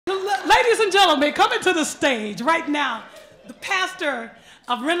Ladies and gentlemen, coming to the stage right now, the pastor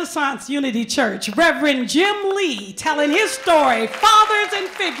of Renaissance Unity Church, Reverend Jim Lee, telling his story, Fathers and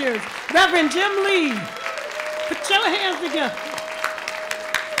Figures. Reverend Jim Lee, put your hands together.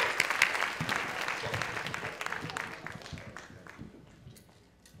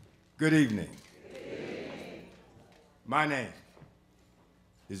 Good evening. My name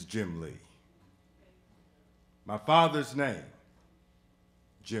is Jim Lee. My father's name,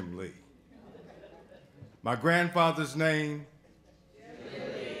 Jim Lee. My grandfather's name, Jim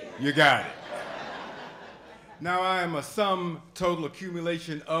Lee. You got it. Now I am a sum total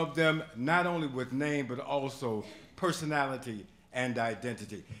accumulation of them, not only with name, but also personality and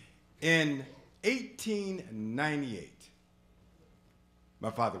identity. In 1898, my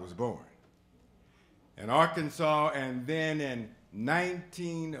father was born in Arkansas, and then in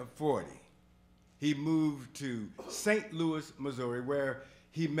 1940, he moved to St. Louis, Missouri, where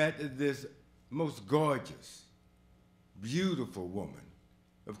he met this most gorgeous, beautiful woman.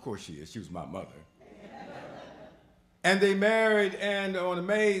 Of course she is, she was my mother. And they married, and on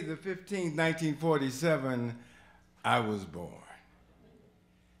May the 15th, 1947, I was born.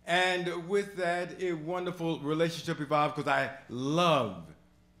 And with that, a wonderful relationship evolved because I loved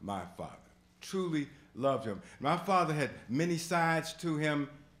my father, truly loved him. My father had many sides to him.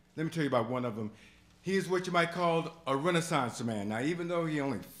 Let me tell you about one of them. He is what you might call a Renaissance man. Now, even though he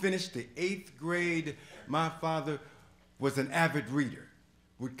only finished the 8th grade, my father was an avid reader,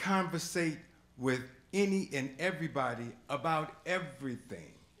 would conversate with any and everybody about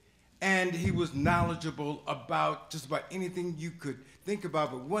everything. And he was knowledgeable about just about anything you could think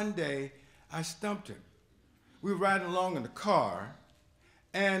about. But one day, I stumped him. We were riding along in the car,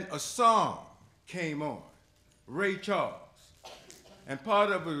 and a song came on, Ray Charles. And part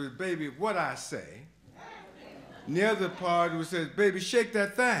of it was, baby, what I say. And the other part was, says, baby, shake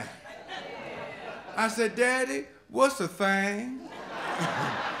that thing. I said, Daddy, what's a thing?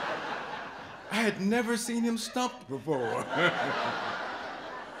 I had never seen him stumped before.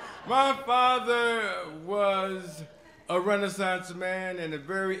 My father was a Renaissance man and a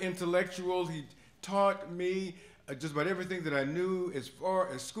very intellectual. He taught me just about everything that I knew as far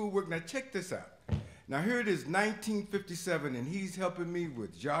as schoolwork. Now check this out. Now here it is, 1957, and he's helping me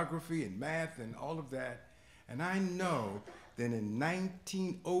with geography and math and all of that. And I know that in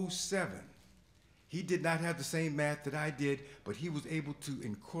 1907, he did not have the same math that I did, but he was able to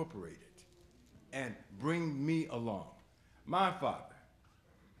incorporate it and bring me along. My father,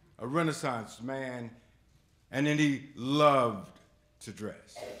 a Renaissance man, and then he loved to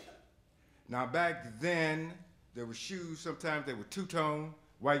dress. Now back then, there were shoes, sometimes they were two-tone,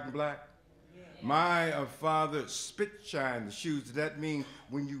 white and black. My father spit-shined the shoes. That means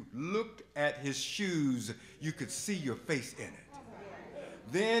when you looked at his shoes, you could see your face in it.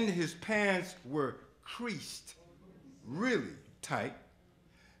 Then his pants were creased really tight.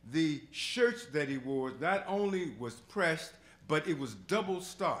 The shirts that he wore not only was pressed, but it was double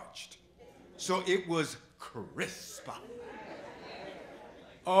starched. So it was crisp.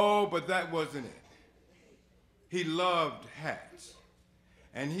 Oh, but that wasn't it. He loved hats.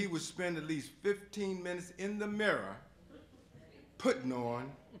 And he would spend at least 15 minutes in the mirror putting on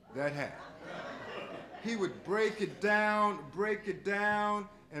that hat. He would break it down, and break it down.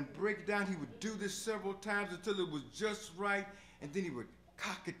 He would do this several times until it was just right, and then he would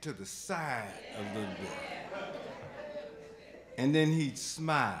cock it to the side a little bit. And then he'd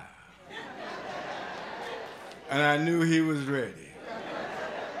smile. And I knew he was ready.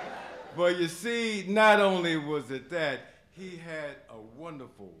 But you see, not only was it that, he had a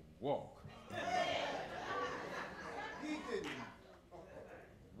wonderful walk. He didn't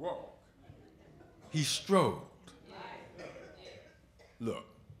walk. He strolled. Look,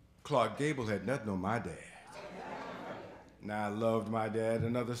 Clark Gable had nothing on my dad. Now, I loved my dad.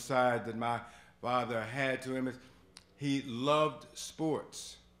 Another side that my father had to him is he loved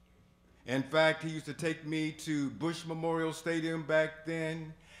sports. In fact, he used to take me to Bush Memorial Stadium back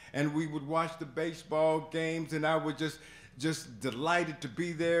then, and we would watch the baseball games, and I would just delighted to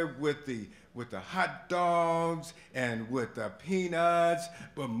be there with the hot dogs and with the peanuts,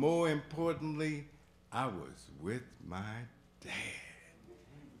 but more importantly, I was with my dad.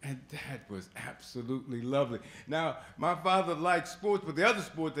 And that was absolutely lovely. Now, my father liked sports, but the other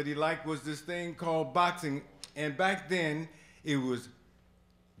sport that he liked was this thing called boxing. And back then, it was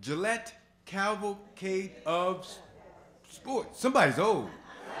Gillette Cavalcade of Sports. Somebody's old.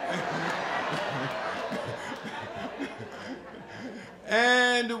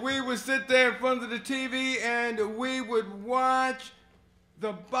 And we would sit there in front of the TV and we would watch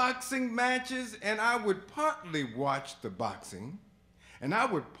the boxing matches, and I would partly watch the boxing, And I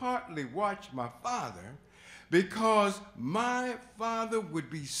would partly watch my father because my father would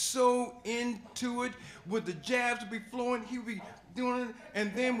be so into it. With the jabs would be flowing, he would be doing it.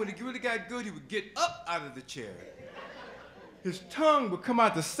 And then when it really got good, he would get up out of the chair. His tongue would come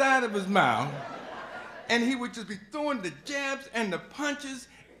out the side of his mouth, and he would just be throwing the jabs and the punches,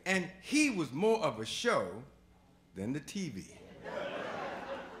 and he was more of a show than the TV.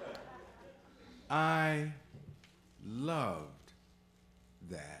 I loved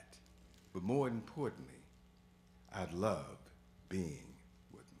that, but more importantly, I loved being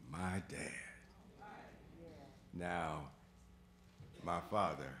with my dad. Now, my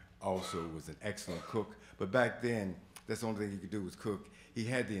father also was an excellent cook, but back then, that's the only thing he could do was cook. He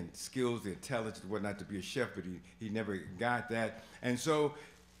had the skills, the intelligence, whatnot to be a chef, but he never got that. And so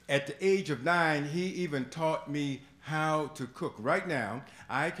at the age of 9, he even taught me how to cook. Right now,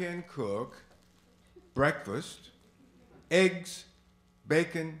 I can cook breakfast, eggs,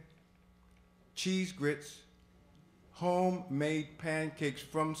 bacon, cheese grits, homemade pancakes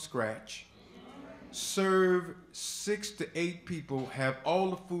from scratch, serve 6 to 8 people, have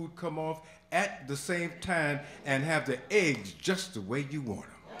all the food come off at the same time, and have the eggs just the way you want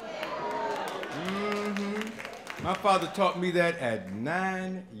them. My father taught me that at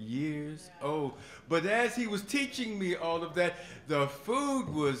 9 years old. But as he was teaching me all of that, the food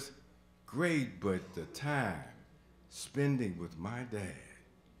was great, but the time spending with my dad,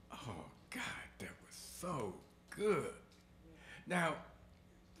 oh God, that was so good. Now,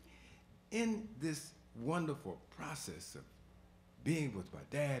 in this wonderful process of being with my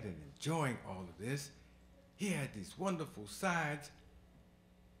dad and enjoying all of this, he had these wonderful sides,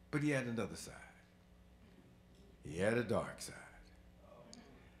 but he had another side. He had a dark side.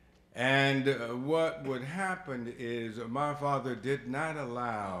 And what would happen is my father did not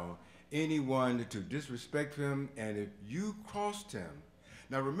allow anyone to disrespect him, and if you crossed him,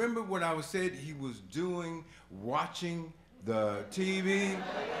 now remember what I said he was doing, watching the TV?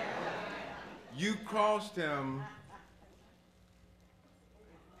 You crossed him,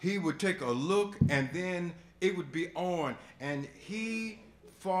 he would take a look, and then it would be on. And he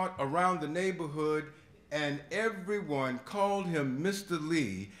fought around the neighborhood, and everyone called him Mr.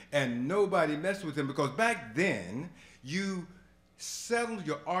 Lee, and nobody messed with him, because back then, you settled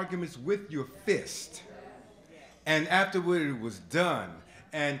your arguments with your fist. And afterward, it was done.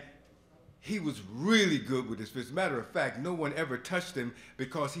 And he was really good with his fist. Matter of fact, no one ever touched him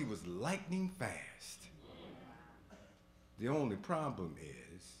because he was lightning fast. The only problem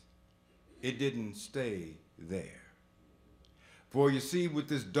is, it didn't stay there. For you see, with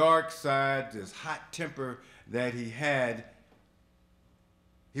this dark side, this hot temper that he had,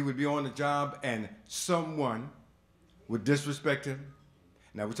 he would be on the job and someone would disrespect him.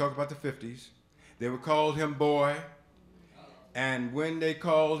 Now we talk about the 50s. They would call him boy. And when they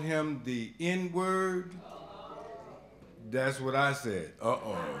called him the N-word, that's what I said.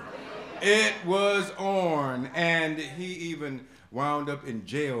 Uh-oh. It was on. And he even wound up in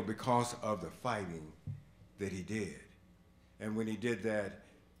jail because of the fighting that he did. And when he did that,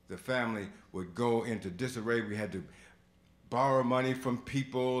 the family would go into disarray. We had to borrow money from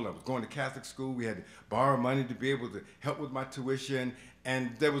people. I was going to Catholic school. We had to borrow money to be able to help with my tuition,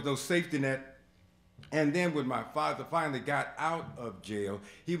 and there was no safety net. And then when my father finally got out of jail,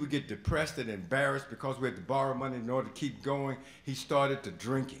 he would get depressed and embarrassed because we had to borrow money in order to keep going. He started to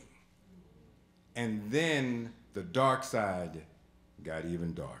drinking. And then the dark side got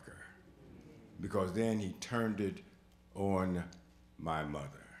even darker, because then he turned it on my mother.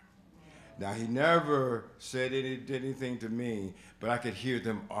 Now, he never said anything to me, but I could hear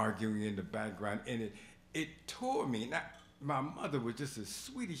them arguing in the background, and it tore me. Now, my mother was just as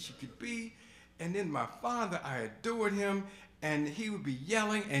sweet as she could be, and then my father, I adored him, and he would be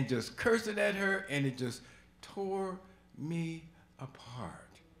yelling and just cursing at her, and it just tore me apart.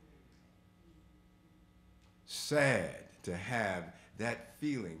 Sad to have that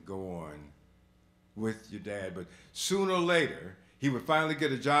feeling go on with your dad, but sooner or later, he would finally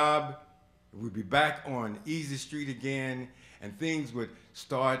get a job. We'd be back on Easy Street again, and things would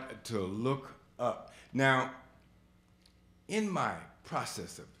start to look up. Now, in my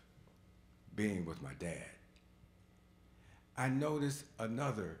process of being with my dad, I noticed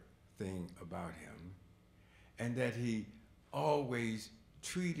another thing about him, and that he always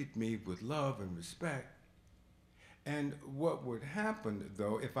treated me with love and respect. And what would happen,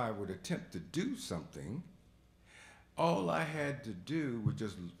 though, if I would attempt to do something, all I had to do was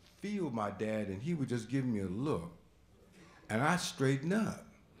just feel my dad, and he would just give me a look, and I'd straighten up,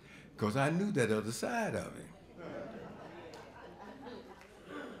 because I knew that other side of him.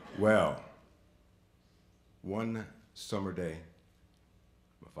 Well, one summer day,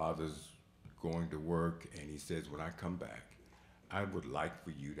 father's going to work, and he says, when I come back, I would like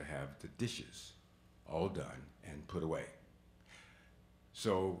for you to have the dishes all done and put away.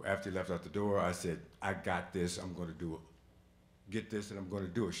 So after he left out the door, I said, I got this. I'm going to get this, and I'm going to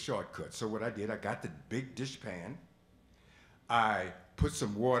do a shortcut. So what I did, I got the big dish pan. I put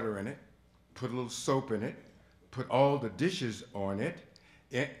some water in it, put a little soap in it, put all the dishes on it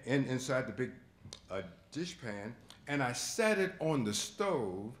inside the big dish pan, and I set it on the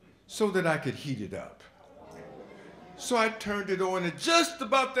stove so that I could heat it up. So I turned it on, and just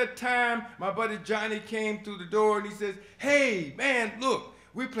about that time, my buddy Johnny came through the door, and he says, hey, man, look,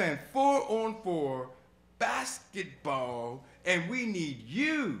 we're playing 4-on-4 basketball, and we need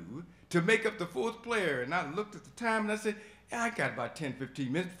you to make up the fourth player. And I looked at the time, and I said, yeah, I got about 10,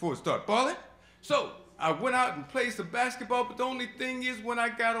 15 minutes before it starts balling. So I went out and played some basketball, but the only thing is, when I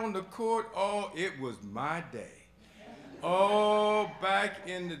got on the court, oh, it was my day. Oh, back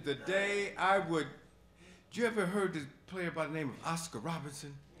in the day, you ever heard this player by the name of Oscar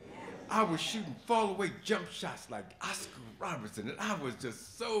Robertson? I was shooting fall-away jump shots like Oscar Robertson, and I was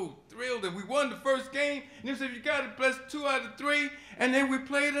just so thrilled. And we won the first game, and he said, you got it, blessed 2 out of 3, and then we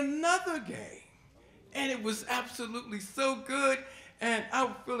played another game. And it was absolutely so good, and I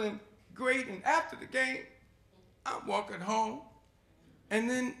was feeling great. And after the game, I'm walking home, and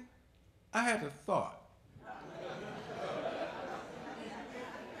then I had a thought.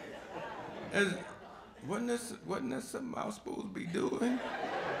 Wasn't this something I was supposed to be doing?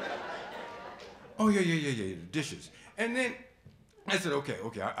 Oh, yeah, the dishes. And then I said, okay,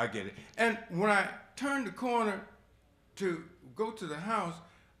 I get it. And when I turned the corner to go to the house,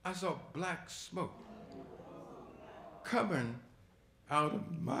 I saw black smoke coming out of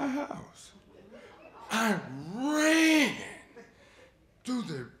my house. I ran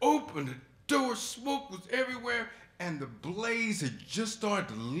opened the door, smoke was everywhere, and the blaze had just started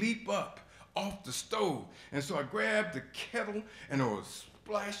to leap up off the stove. And so I grabbed the kettle, and I was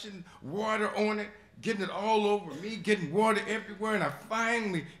splashing water on it, getting it all over me, getting water everywhere, and I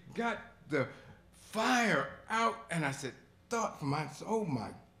finally got the fire out, and I thought for myself, oh my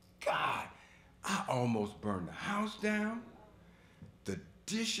God, I almost burned the house down. The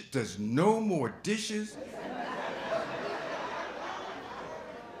dish, there's no more dishes.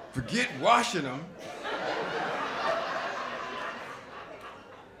 Forget washing them.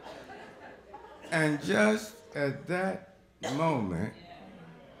 And just at that moment,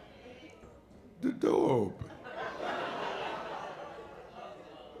 the door opened.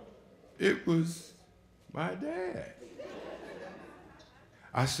 It was my dad.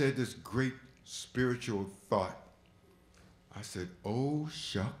 I said this great spiritual thought. I said, oh,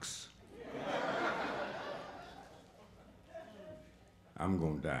 shucks. I'm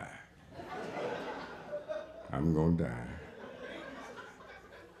gonna die. I'm gonna die.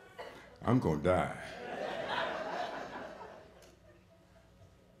 I'm gonna die.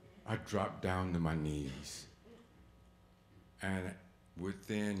 I dropped down to my knees, and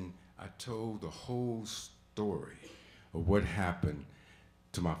I told the whole story of what happened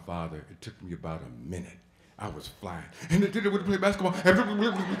to my father. It took me about a minute. I was flying, and they would play basketball.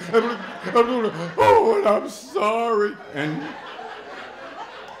 Oh, and I'm sorry. And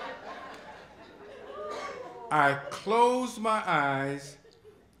I closed my eyes,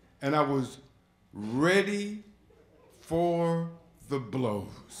 and I was ready for the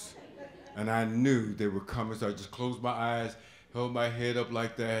blows. And I knew they were coming, so I just closed my eyes, held my head up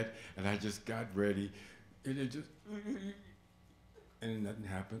like that, and I just got ready. And it just, and nothing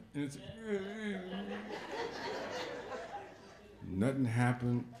happened. And nothing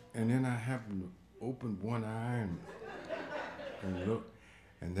happened, and then I happened to open one eye and look,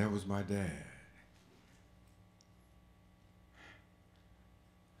 and that was my dad.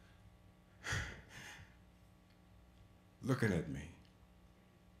 Looking at me.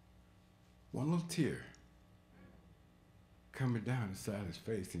 One little tear coming down the side of his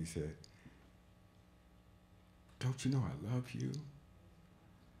face, and he said, don't you know I love you?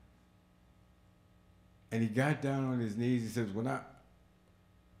 And he got down on his knees. He says, when I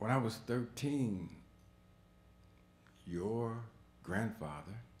was 13, your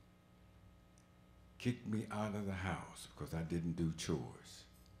grandfather kicked me out of the house because I didn't do chores.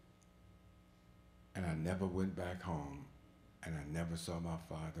 And I never went back home, and I never saw my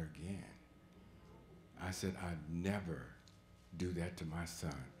father again. I said, I'd never do that to my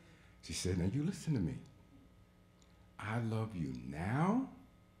son. She said, now you listen to me. I love you now,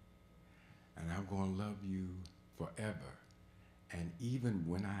 and I'm going to love you forever. And even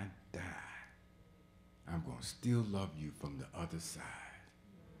when I die, I'm going to still love you from the other side.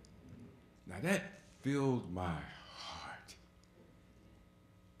 Now that filled my heart.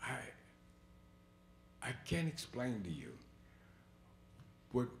 can't explain to you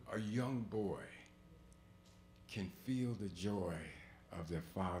what a young boy can feel the joy of their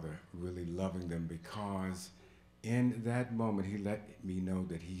father really loving them, because in that moment he let me know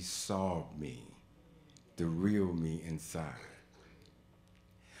that he saw me, the real me inside.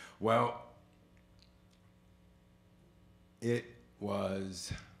 Well, it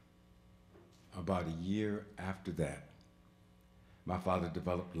was about a year after that, my father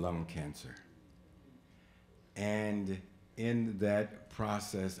developed lung cancer. And in that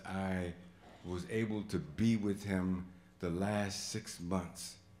process, I was able to be with him the last 6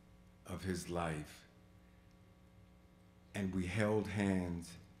 months of his life. And we held hands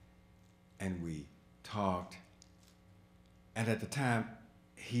and we talked. And at the time,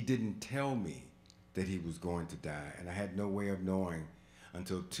 he didn't tell me that he was going to die. And I had no way of knowing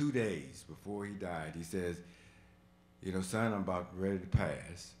until 2 days before he died. He says, you know, son, I'm about ready to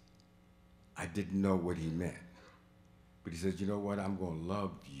pass. I didn't know what he meant. But he says, you know what, I'm going to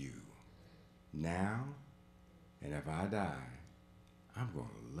love you now, and if I die, I'm going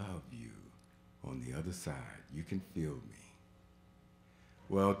to love you on the other side. You can feel me.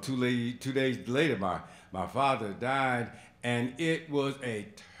 Well, 2 days later, my father died, and it was a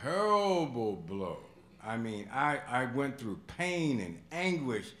terrible blow. I mean, I went through pain and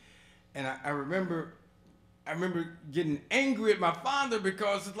anguish, and I remember getting angry at my father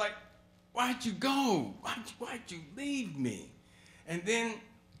because it's like, why'd you go? Why'd you leave me? And then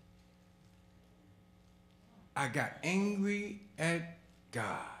I got angry at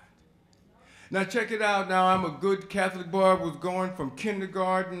God. Now check it out. Now I'm a good Catholic boy. I was going from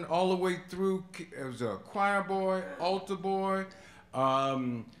kindergarten all the way through. I was a choir boy, altar boy,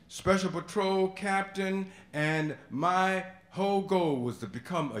 special patrol captain, and my whole goal was to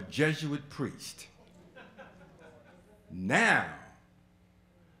become a Jesuit priest. Now,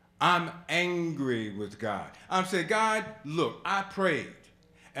 I'm angry with God. I'm saying, God, look, I prayed,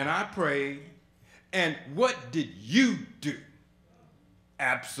 and what did you do?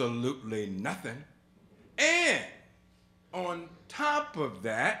 Absolutely nothing. And on top of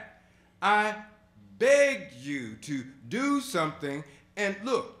that, I begged you to do something, and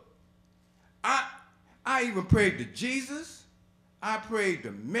look, I even prayed to Jesus, I prayed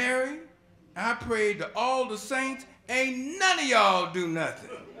to Mary, I prayed to all the saints. Ain't none of y'all do nothing.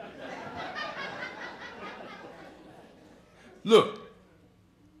 Look,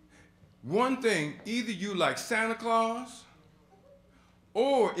 one thing, either you like Santa Claus,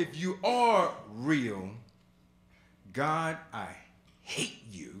 or if you are real, God, I hate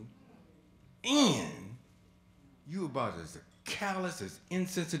you, and you about as callous, as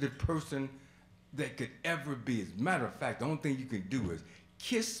insensitive person that could ever be. As a matter of fact, the only thing you can do is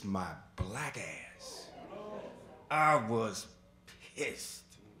kiss my black ass. I was pissed.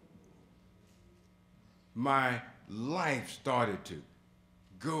 My life started to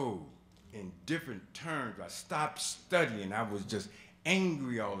go in different terms. I stopped studying. I was just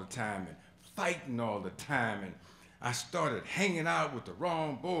angry all the time and fighting all the time. And I started hanging out with the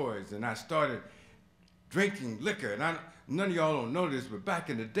wrong boys, and I started drinking liquor. And none of y'all don't know this, but back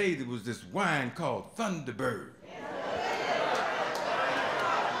in the day, there was this wine called Thunderbird.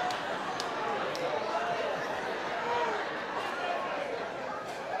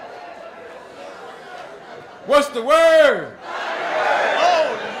 What's the word?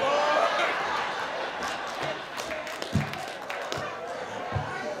 Oh, Lord.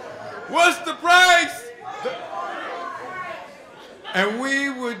 What's the price? And we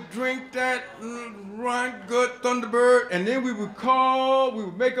would drink that right good Thunderbird, and then we would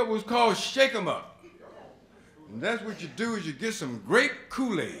make up what was called shake 'em up. And that's what you do, is you get some grape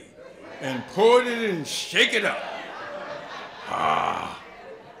Kool-Aid and pour it in and shake it up. Ah.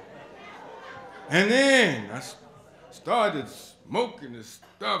 And then I started smoking this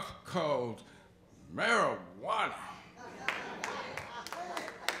stuff called marijuana.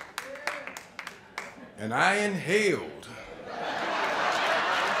 And I inhaled.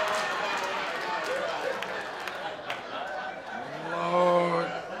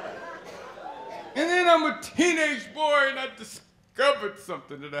 Lord. And then I'm a teenage boy, and I discovered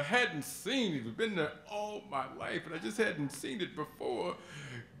something that I hadn't seen. It had been there all my life, and I just hadn't seen it before.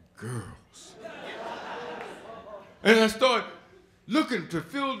 Girls. And I started looking to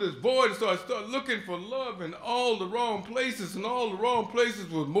fill this void, so I started looking for love in all the wrong places, and all the wrong places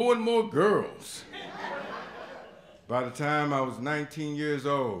with more and more girls. By the time I was 19 years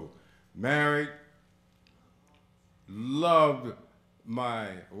old, married, loved my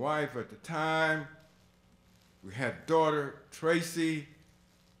wife at the time. We had a daughter, Tracy.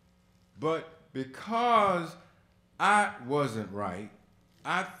 But because I wasn't right,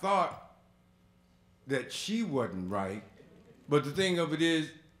 I thought that she wasn't right, but the thing of it is,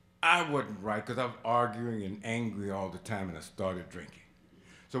 I wasn't right because I was arguing and angry all the time, and I started drinking.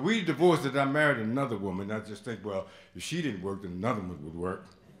 So we divorced, and I married another woman. I just think, well, if she didn't work, then another one would work.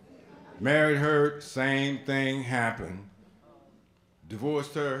 Married her, same thing happened.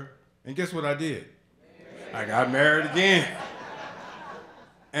 Divorced her, and guess what I did? I got married again.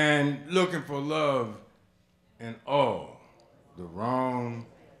 And looking for love in all the wrong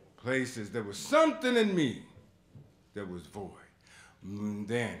places. There was something in me that was void. And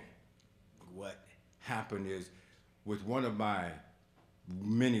then what happened is, with one of my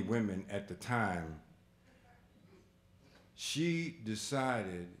many women at the time, she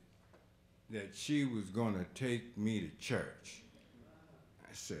decided that she was going to take me to church.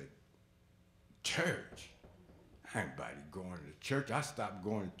 I said, church? I ain't nobody going to church. I stopped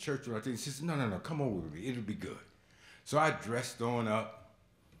going to church when I think. She said, no, come on with me. It'll be good. So I dressed on up,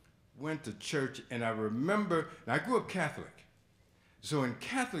 went to church, and I remember, I grew up Catholic. So in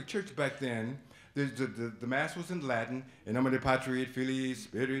Catholic church back then, the Mass was in Latin, in nomine Patri et Filii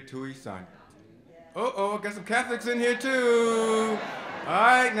Spiritui Sancti. I got some Catholics in here too. All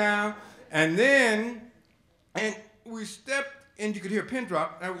right now. And then, and we stepped, and you could hear a pin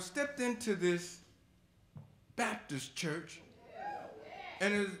drop, and we stepped into this Baptist church,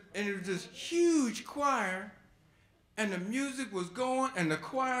 and it was this huge choir, and the music was going, and the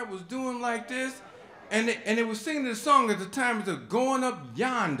choir was doing like this, and it was singing this song at the time. It was Going Up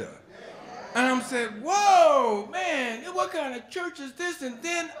Yonder. And I'm saying, whoa, man, what kind of church is this? And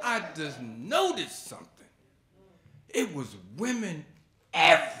then I just noticed something. It was women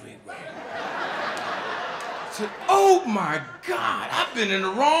everywhere. I said, oh my God, I've been in the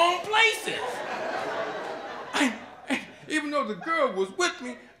wrong places. And even though the girl was with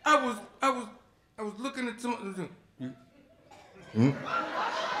me, I was looking at someone.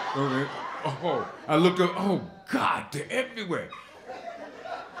 I looked up, oh God, they're everywhere.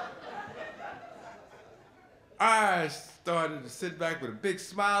 I started to sit back with a big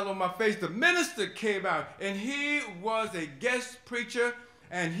smile on my face. The minister came out, and he was a guest preacher,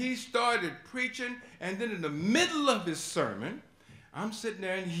 and he started preaching, and then in the middle of his sermon, I'm sitting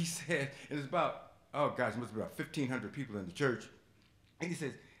there, and he said, and it's about, oh gosh, it must be about 1,500 people in the church, and he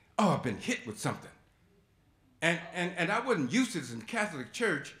says, oh, I've been hit with something. And I wasn't used to this in the Catholic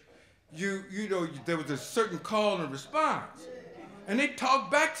Church. You know, there was a certain call and response. And they talked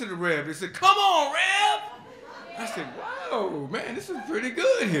back to the Rev. They said, come on, Rev. I said, whoa, man, this is pretty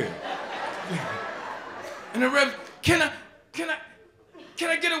good here. And the Rev, can I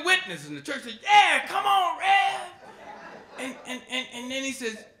get a witness? And the church said, yeah, come on, Rev. And then he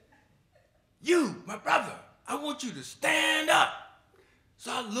says, you, my brother, I want you to stand up.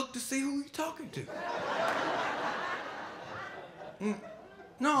 So I looked to see who he's talking to.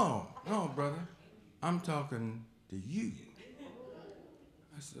 No, brother, I'm talking to you.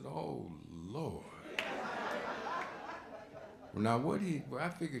 I said, oh, Lord. Well, now what I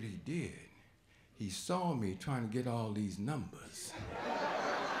figured he did, he saw me trying to get all these numbers.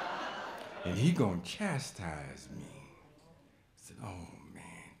 And he gonna chastise me. I said, oh man,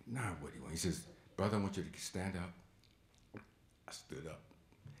 now what do you want? He says, brother, I want you to stand up. I stood up.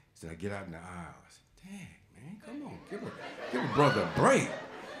 He said, I get out in the aisle. I said, dang, man, come on, give a brother a break.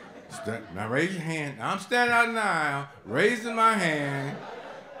 Now raise your hand. I'm standing out in the aisle, raising my hand.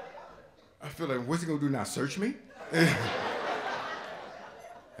 I feel like, what's he gonna do now, search me?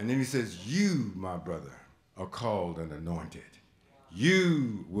 And then he says, you, my brother, are called and anointed.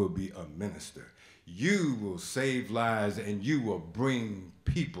 You will be a minister. You will save lives, and you will bring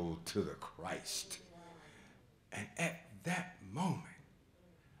people to the Christ. And at that moment,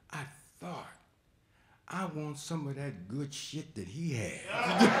 I thought, I want some of that good shit that he had.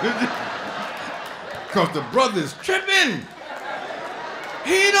 Because the brother's tripping.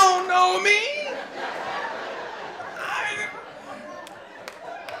 He don't know me.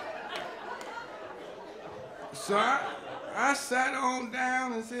 So I sat on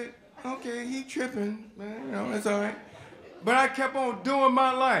down and said, okay, he tripping, man, you know, that's all right. But I kept on doing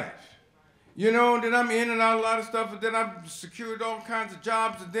my life. You know, then I'm in and out a lot of stuff, and then I've secured all kinds of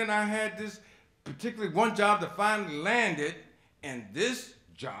jobs, and then I had this particularly one job that finally landed, and this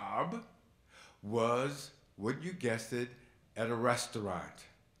job was, would you guess it, at a restaurant.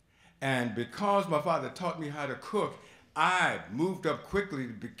 And because my father taught me how to cook, I moved up quickly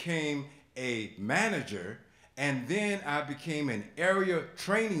to become a manager, and then I became an area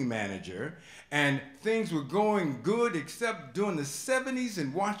training manager, and things were going good except during the 70s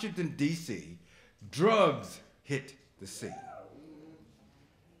in Washington, D.C., drugs hit the scene.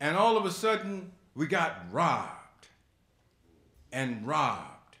 And all of a sudden, we got robbed and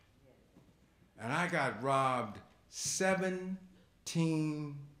robbed. and I got robbed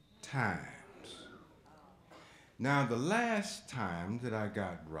 17 times. Now, the last time that I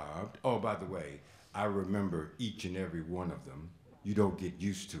got robbed, oh, by the way, I remember each and every one of them. You don't get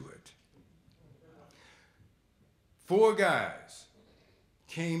used to it. 4 guys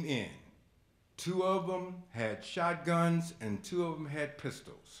came in. 2 of them had shotguns and 2 of them had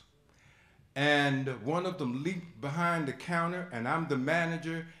pistols. And one of them leaped behind the counter, and I'm the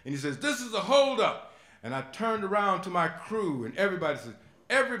manager, and he says, "This is a holdup." And I turned around to my crew, and everybody said,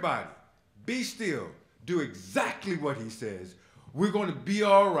 "Everybody, be still. Do exactly what he says. We're going to be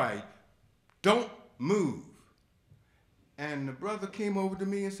all right. Don't move." And the brother came over to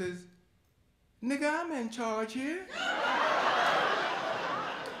me and says, "Nigga, I'm in charge here."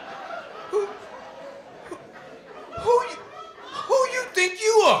 Who you think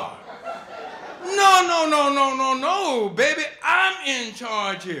you are? No, baby, I'm in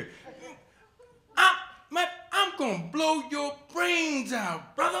charge here. I'm gonna blow your brains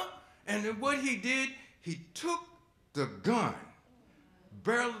out, brother. And then what he did, he took the gun,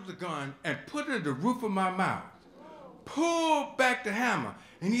 barrel of the gun, and put it at the roof of my mouth, pulled back the hammer,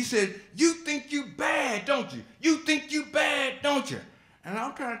 and he said, "You think you bad, don't you? You think you bad, don't you?" And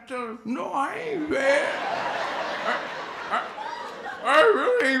I'm trying to tell him, "No, I ain't bad. I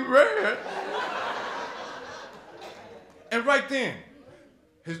really ain't bad." And right then,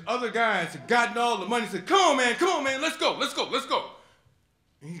 his other guys had gotten all the money and said, come on, man, let's go.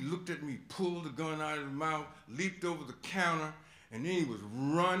 And he looked at me, pulled the gun out of his mouth, leaped over the counter, and then he was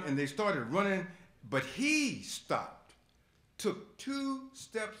running, and they started running, but he stopped, took 2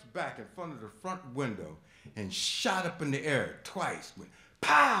 steps back in front of the front window, and shot up in the air twice, went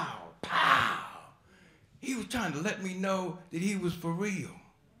pow, pow. He was trying to let me know that he was for real.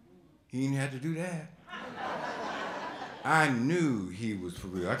 He didn't have to do that. I knew he was for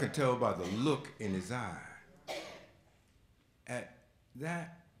real. I could tell by the look in his eye. At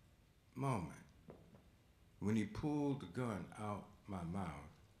that moment, when he pulled the gun out my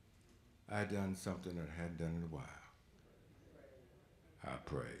mouth, I done something that I hadn't done in a while. I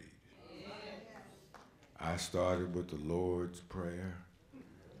prayed. I started with the Lord's Prayer.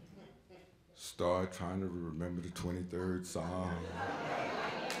 Started trying to remember the 23rd Psalm.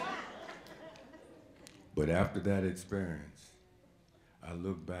 But after that experience, I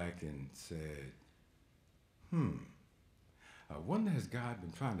looked back and said, I wonder, has God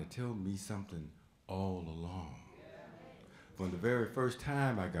been trying to tell me something all along? From the very first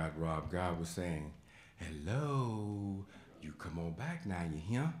time I got robbed, God was saying, "Hello, you come on back now, you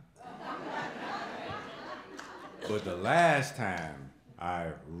hear?" But the last time,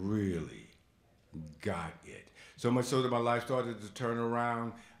 I really got it. So much so that my life started to turn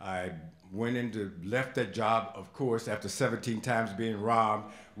around. I left that job, of course, after 17 times being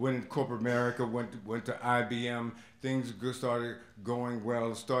robbed, went into corporate America, went to IBM. Things started going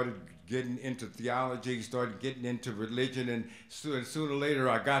well, started getting into theology, started getting into religion, and sooner or later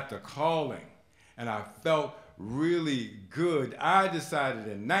I got the calling, and I felt really good. I decided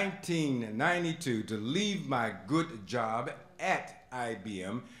in 1992 to leave my good job at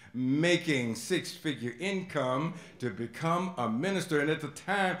IBM, making 6-figure income, to become a minister. And at the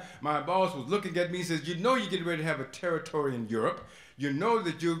time, my boss was looking at me and says, "You know you're getting ready to have a territory in Europe. You know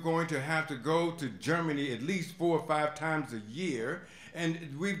that you're going to have to go to Germany at least 4 or 5 times a year.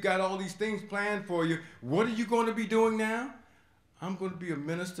 And we've got all these things planned for you. What are you going to be doing now?" "I'm going to be a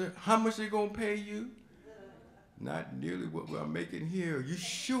minister." "How much are they going to pay you?" "Not nearly what we're making here." "You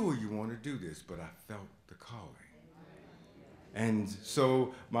sure you want to do this?" But I felt the calling. And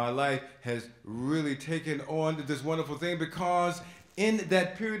so my life has really taken on this wonderful thing, because in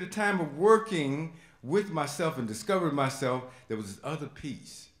that period of time of working with myself and discovering myself, there was this other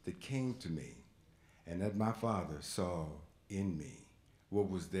piece that came to me, and that my Father saw in me what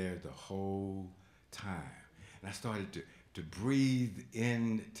was there the whole time. And I started to breathe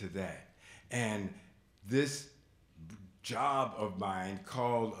into that. And this job of mine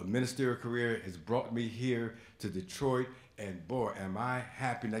called a ministerial career has brought me here to Detroit. And boy, am I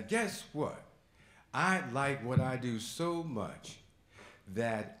happy. Now, guess what? I like what I do so much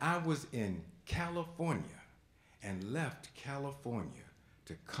that I was in California and left California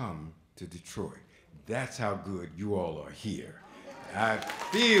to come to Detroit. That's how good you all are here. I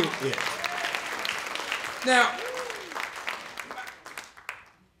feel it. Now,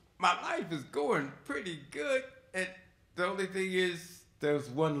 my life is going pretty good, and the only thing is there's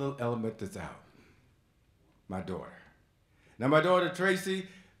one little element that's out. My daughter. Now, my daughter, Tracy,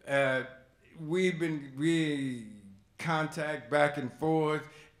 we contact back and forth,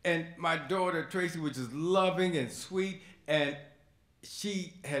 and my daughter, Tracy, was just loving and sweet, and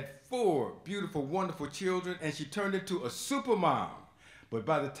she had 4 beautiful, wonderful children, and she turned into a super mom. But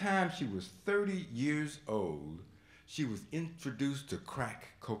by the time she was 30 years old, she was introduced to crack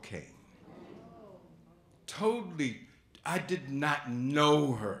cocaine. Totally, I did not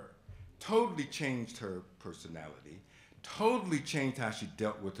know her. Totally changed her personality. Totally changed how she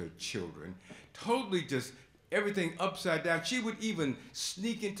dealt with her children. Totally just everything upside down. She would even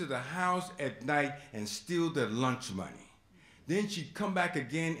sneak into the house at night and steal their lunch money. Then she'd come back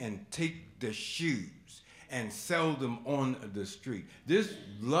again and take the shoes and sell them on the street. This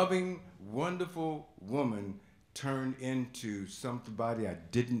loving, wonderful woman turned into somebody I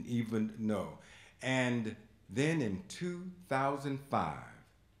didn't even know. And then in 2005,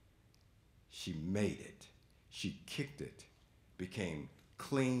 she made it. She kicked it, became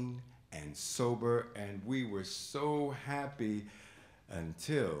clean and sober, and we were so happy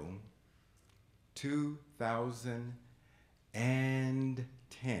until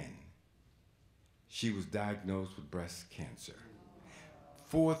 2010. She was diagnosed with breast cancer.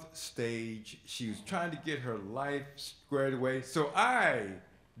 4th stage. She was trying to get her life squared away. So I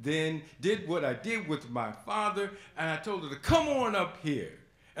then did what I did with my father, and I told her to come on up here,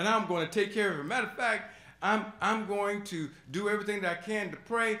 and I'm going to take care of her. Matter of fact, I'm going to do everything that I can to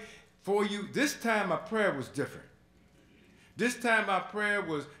pray for you. This time my prayer was different. This time my prayer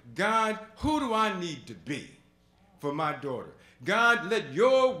was, God, who do I need to be for my daughter? God, let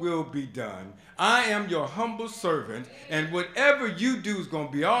your will be done. I am your humble servant, and whatever you do is going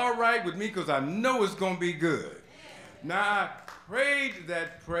to be all right with me because I know it's going to be good. Now, I prayed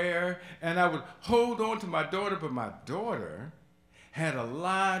that prayer, and I would hold on to my daughter, but my daughter had a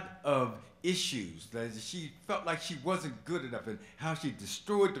lot of issues that she felt like she wasn't good enough and how she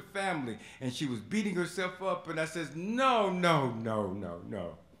destroyed the family, and she was beating herself up, and I says, no.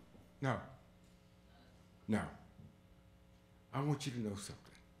 I want you to know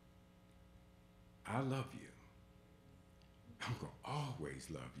something. I love you. I'm going to always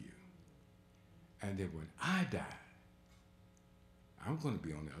love you. And then when I die, I'm going to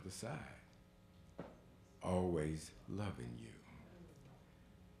be on the other side, always loving you.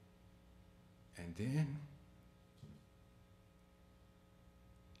 And then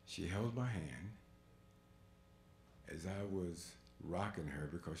she held my hand as I was rocking her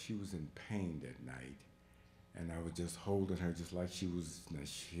because she was in pain that night. And I was just holding her just like she was,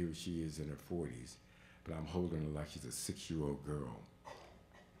 here she is in her 40s, but I'm holding her like she's a 6-year-old girl.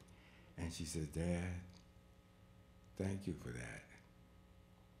 And she said, Dad, thank you for that.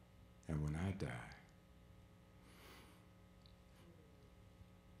 And when I die,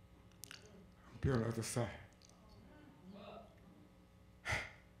 I'll be on the other side.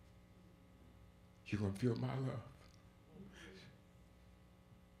 You're going to feel my love.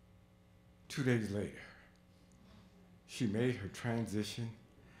 2 days later, she made her transition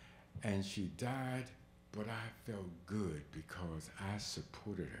and she died, but I felt good because I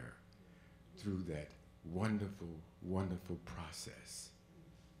supported her through that wonderful, wonderful process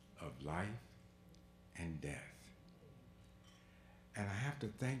of life and death. And I have to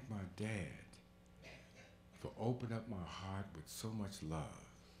thank my dad for opening up my heart with so much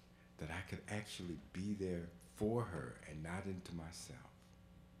love that I could actually be there for her and not into myself.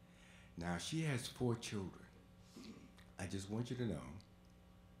 Now, she has 4 children. I just want you to know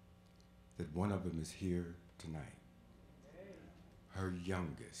that one of them is here tonight, her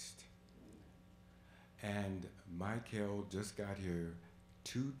youngest. And Michael just got here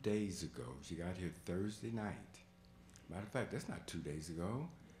 2 days ago. She got here Thursday night. Matter of fact, that's not 2 days ago.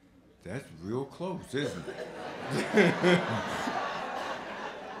 That's real close, isn't it?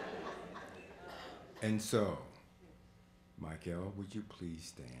 And so, Michael, would you please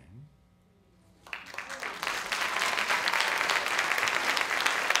stand?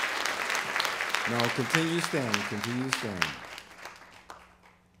 No, continue standing, continue standing.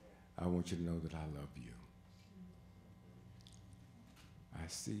 I want you to know that I love you. I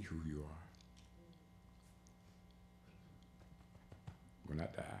see who you are. When I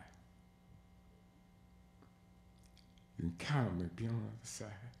die, you can count on me being on the other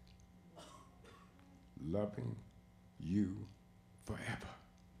side, loving you forever.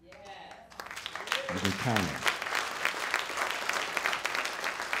 Yeah. You can count on me.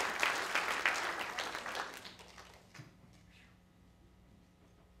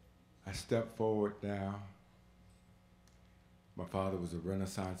 I step forward now. My father was a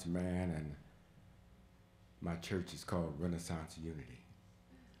Renaissance man, and my church is called Renaissance Unity.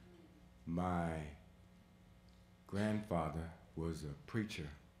 My grandfather was a preacher.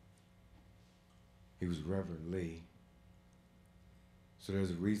 He was Reverend Lee. So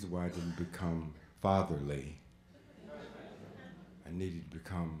there's a reason why I didn't become Father Lee. I I needed to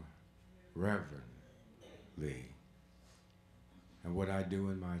become Reverend Lee. And what I do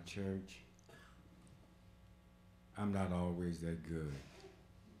in my church, I'm not always that good.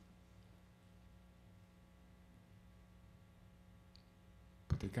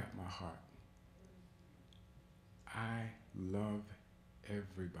 But they got my heart. I love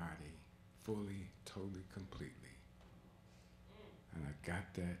everybody fully, totally, completely. And I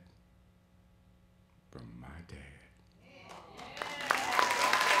got that from my dad.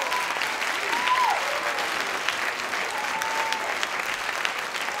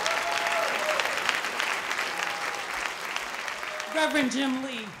 Reverend Jim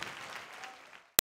Lee,